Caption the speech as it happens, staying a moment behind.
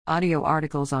Audio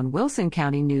articles on Wilson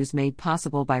County News made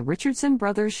possible by Richardson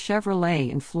Brothers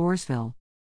Chevrolet in Floresville.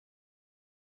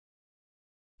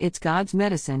 It's God's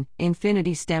medicine.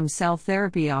 Infinity Stem Cell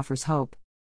Therapy offers hope.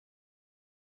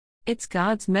 It's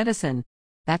God's medicine.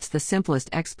 That's the simplest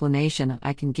explanation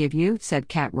I can give you, said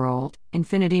Kat Rold,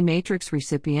 Infinity Matrix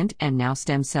recipient and now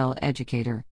stem cell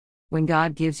educator. When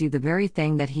God gives you the very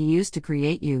thing that He used to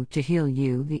create you, to heal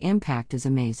you, the impact is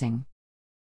amazing.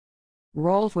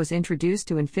 Rold was introduced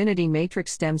to Infinity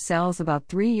Matrix stem cells about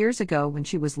 3 years ago when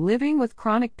she was living with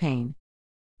chronic pain.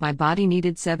 My body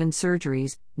needed 7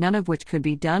 surgeries, none of which could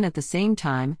be done at the same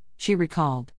time, she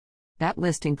recalled. That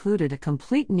list included a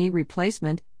complete knee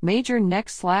replacement, major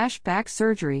neck/back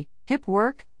surgery, hip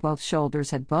work, both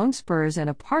shoulders had bone spurs and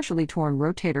a partially torn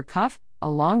rotator cuff,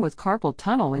 along with carpal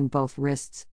tunnel in both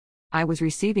wrists. I was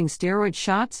receiving steroid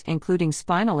shots, including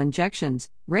spinal injections,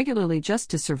 regularly just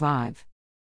to survive.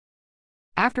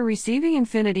 After receiving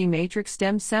Infinity Matrix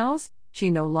stem cells, she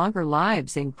no longer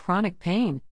lives in chronic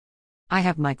pain. I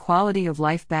have my quality of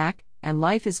life back, and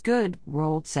life is good,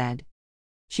 Rold said.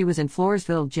 She was in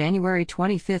Floresville January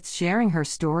 25 sharing her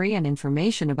story and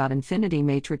information about Infinity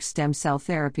Matrix stem cell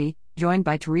therapy, joined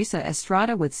by Teresa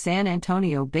Estrada with San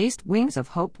Antonio-based Wings of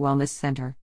Hope Wellness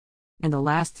Center. In the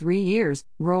last 3 years,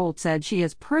 Rold said she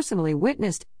has personally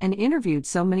witnessed and interviewed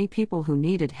so many people who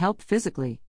needed help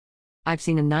physically. I've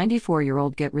seen a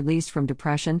 94-year-old get released from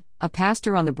depression, a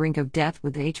pastor on the brink of death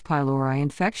with H. pylori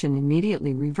infection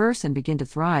immediately reverse and begin to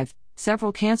thrive,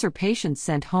 several cancer patients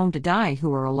sent home to die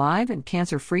who are alive and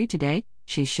cancer-free today,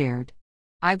 she shared.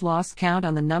 I've lost count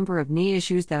on the number of knee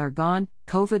issues that are gone,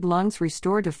 COVID lungs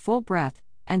restored to full breath,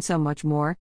 and so much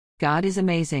more. God is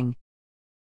amazing.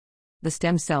 The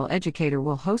Stem Cell Educator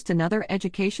will host another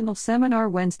educational seminar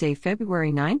Wednesday,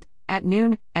 February 9th, at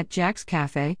noon, at Jack's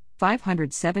Cafe,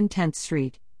 507 10th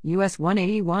Street, US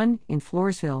 181, in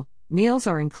Floresville. Meals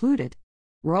are included.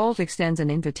 Rold extends an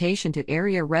invitation to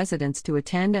area residents to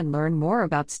attend and learn more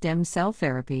about stem cell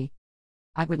therapy.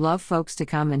 I would love folks to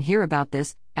come and hear about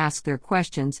this, ask their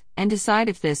questions, and decide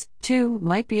if this, too,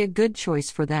 might be a good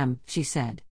choice for them, she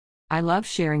said. I love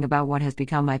sharing about what has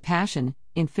become my passion,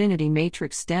 Infinity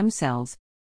Matrix stem cells.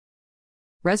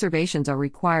 Reservations are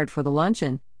required for the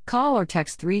luncheon. Call or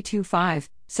text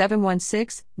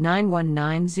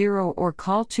 325-716-9190 or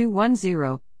call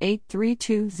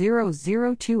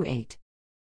 210-832-0028.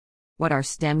 What are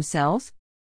stem cells?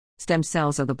 Stem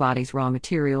cells are the body's raw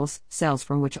materials, cells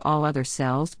from which all other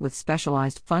cells with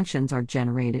specialized functions are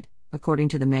generated, according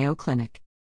to the Mayo Clinic.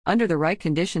 Under the right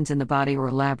conditions in the body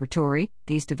or laboratory,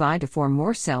 these divide to form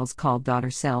more cells called daughter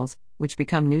cells, which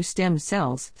become new stem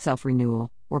cells,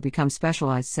 self-renewal, or become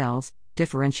specialized cells,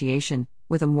 differentiation,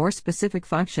 with a more specific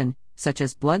function, such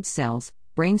as blood cells,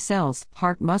 brain cells,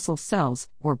 heart muscle cells,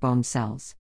 or bone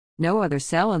cells. No other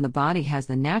cell in the body has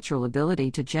the natural ability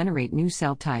to generate new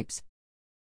cell types.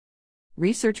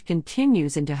 Research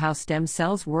continues into how stem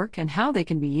cells work and how they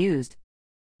can be used.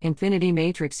 Infinity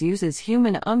Matrix uses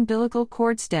human umbilical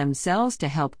cord stem cells to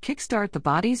help kickstart the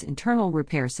body's internal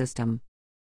repair system.